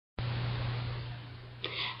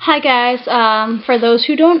Hi guys, for those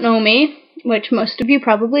who don't know me, which most of you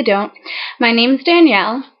probably don't, my name's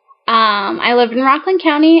Danielle. I live in Rockland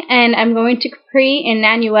County and I'm going to Capri in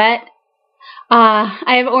Nanuet.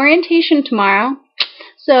 I have orientation tomorrow,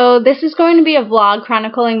 so this is going to be a vlog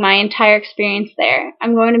chronicling my entire experience there.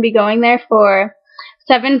 I'm going to be going there for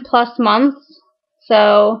 7+ months,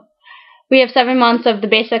 so we have 7 months of the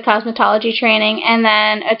basic cosmetology training and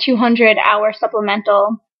then a 200-hour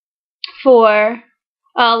supplemental for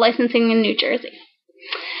licensing in New Jersey.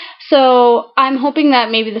 So I'm hoping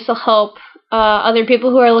that maybe this will help other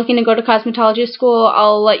people who are looking to go to cosmetology school.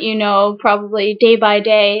 I'll let you know probably day by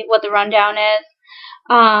day what the rundown is.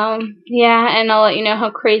 Yeah, and I'll let you know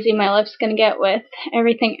how crazy my life's going to get with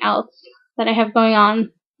everything else that I have going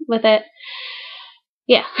on with it.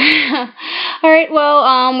 Yeah. Alright,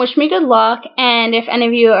 well, wish me good luck, and if any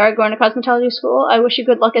of you are going to cosmetology school, I wish you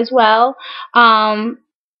good luck as well.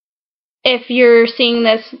 If you're seeing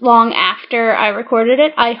this long after I recorded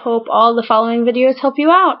it, I hope all the following videos help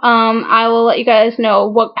you out. I will let you guys know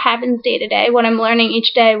what happens day to day, what I'm learning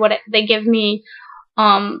each day, they give me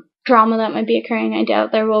drama that might be occurring. I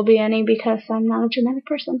doubt there will be any because I'm not a genetic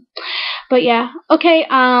person. But yeah, okay,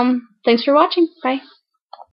 thanks for watching. Bye.